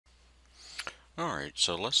Alright,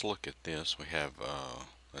 so let's look at this. We have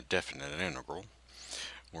a definite integral.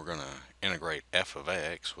 We're going to integrate f of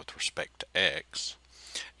x with respect to x,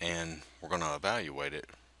 and we're going to evaluate it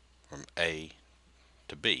from a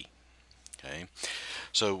to b. Okay,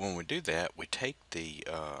 so when we do that, we take the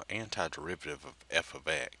antiderivative of f of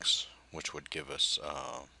x, which would give us,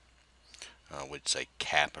 we'd say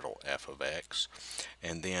capital F of x,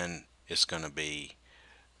 and then it's going to be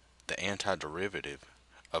the antiderivative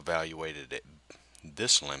evaluated at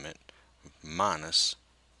this limit minus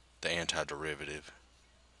the antiderivative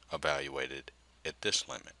evaluated at this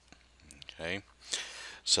limit. Okay,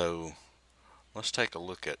 so let's take a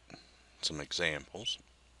look at some examples.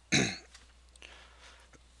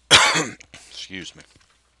 Excuse me.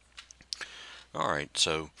 Alright,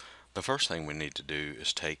 so the first thing we need to do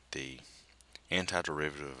is take the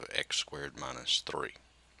antiderivative of x squared minus 3.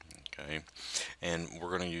 Okay, and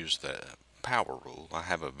we're going to use the power rule. I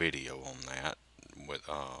have a video on that with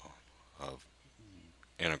of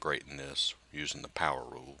integrating this using the power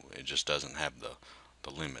rule. It just doesn't have the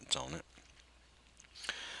limits on it.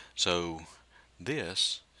 So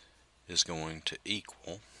this is going to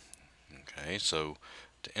equal, okay, so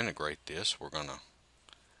to integrate this, we're going to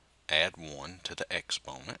add 1 to the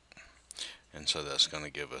exponent, and so that's going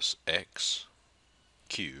to give us x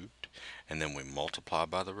cubed, and then we multiply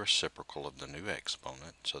by the reciprocal of the new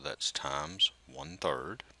exponent, so that's times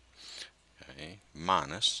 1/3, okay,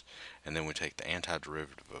 minus, and then we take the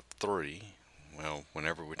antiderivative of 3. Well,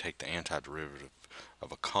 whenever we take the antiderivative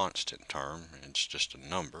of a constant term, it's just a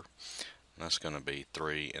number, and that's going to be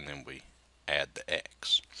 3, and then we add the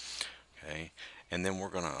x. Okay, and then we're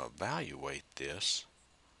going to evaluate this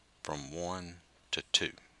from 1 to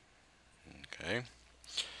 2. Okay,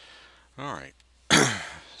 alright,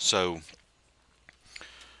 so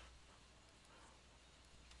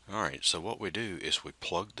what we do is we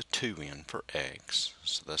plug the 2 in for x,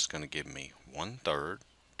 so that's going to give me 1/3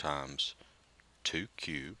 times 2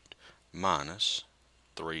 cubed minus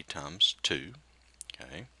 3 times 2,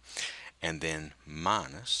 okay, and then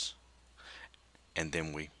minus, and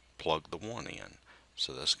then we plug the 1 in,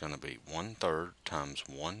 so that's going to be 1/3 times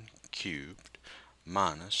 1 cubed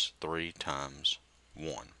minus 3 times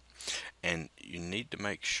 1. And you need to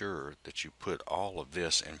make sure that you put all of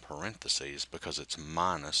this in parentheses because it's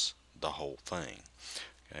minus the whole thing.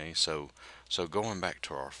 Okay, so going back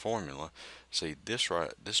to our formula, see this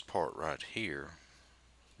part right here,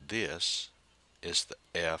 this is the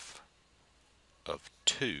f of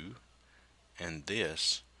 2, and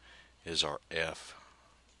this is our f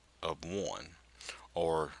of 1,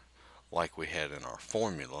 or like we had in our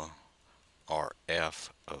formula, our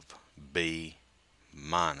f of b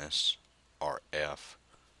minus our f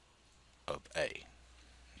of a.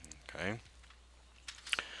 Okay,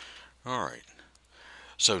 alright,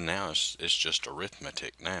 so now it's just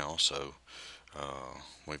arithmetic now. So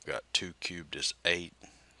we've got 2 cubed is 8,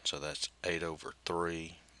 so that's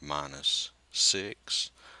 8/3 minus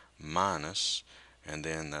 6 minus, and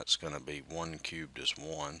then that's going to be 1 cubed is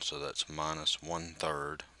 1, so that's minus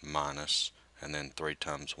 1/3 minus, and then 3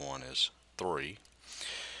 times 1 is 3.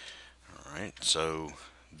 Alright, so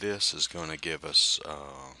this is going to give us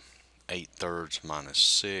 8/3 minus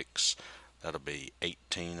 6, that'll be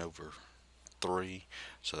 18/3,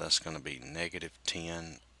 so that's going to be negative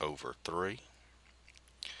 10/3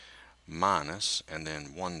 minus, and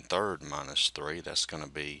then 1/3 minus 3, that's going to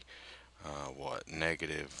be what,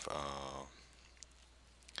 negative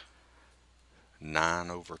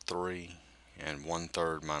 9/3, and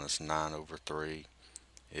 1/3 minus 9/3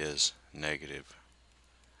 is negative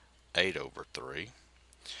 8/3,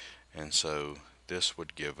 and so this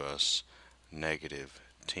would give us negative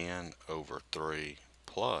 10/3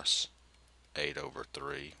 plus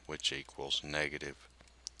 8/3, which equals negative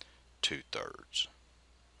 2/3,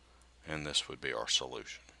 and this would be our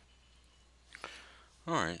solution.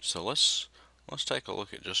 Alright, so let's take a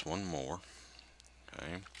look at just one more.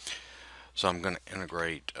 Okay, so I'm going to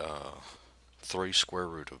integrate 3 square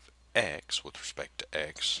root of x with respect to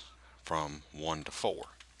x from 1 to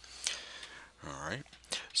 4. Alright,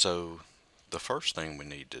 so the first thing we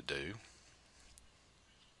need to do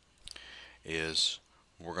is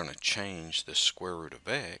we're going to change the square root of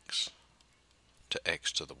x to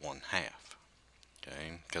x to the 1/2,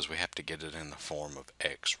 okay, because we have to get it in the form of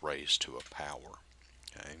x raised to a power.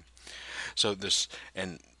 Okay, so this,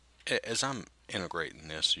 and as I'm integrating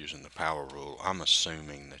this using the power rule, I'm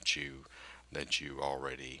assuming that you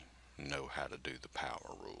already know how to do the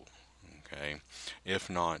power rule. Okay, if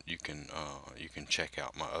not, you can check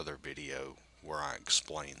out my other video where I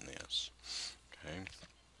explain this. Okay,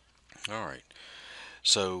 alright,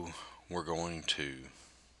 so we're going to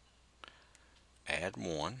add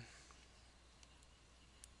 1.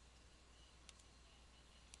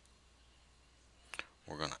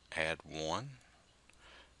 We're going to add 1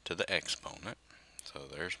 to the exponent. So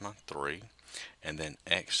there's my 3. And then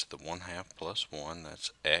x to the 1/2 plus 1,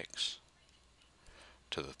 that's x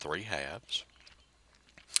to the 3/2.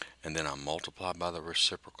 And then I multiply by the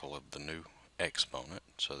reciprocal of the new exponent.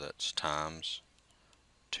 So that's times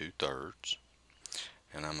 2/3.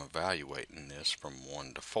 And I'm evaluating this from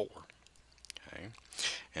 1 to 4. Okay.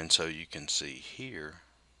 And so you can see here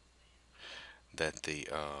that the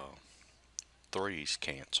 3's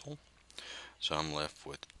cancel. So I'm left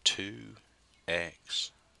with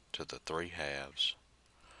 2x to the 3/2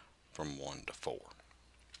 from 1 to 4.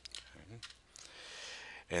 Okay.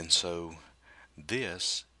 And so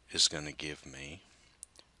this is going to give me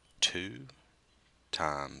 2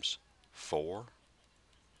 times 4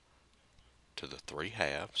 to the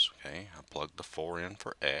 3/2. Okay, I plug the 4 in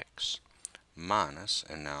for x, minus,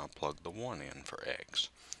 and now I plug the 1 in for x.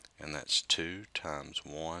 And that's 2 times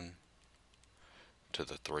 1 to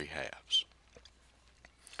the 3/2.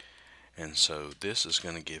 And so this is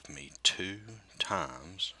going to give me 2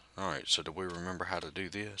 times. Alright, so do we remember how to do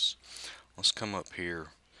this? Let's come up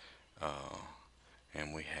here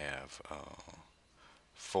and we have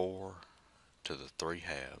 4 to the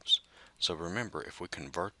 3/2. So remember, if we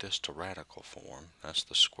convert this to radical form, that's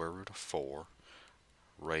the square root of 4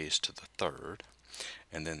 raised to the 3rd.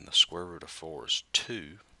 And then the square root of 4 is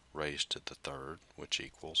 2 raised to the 3rd, which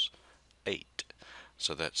equals 8.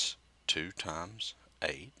 So that's 2 times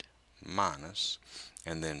 8 minus,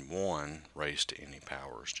 and then 1 raised to any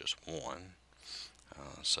power is just 1.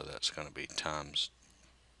 So that's going to be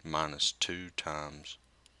minus 2 times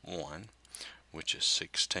 1, which is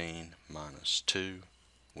 16 minus 2,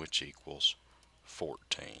 which equals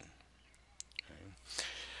 14. Okay.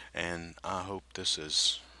 And I hope this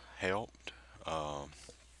has helped. I'll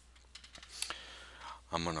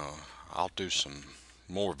do some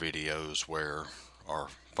more videos where our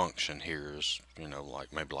function here is,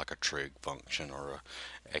 like maybe like a trig function or a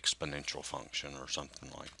exponential function or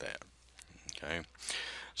something like that. Okay,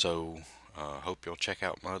 so hope you'll check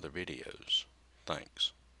out my other videos.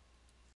 Thanks.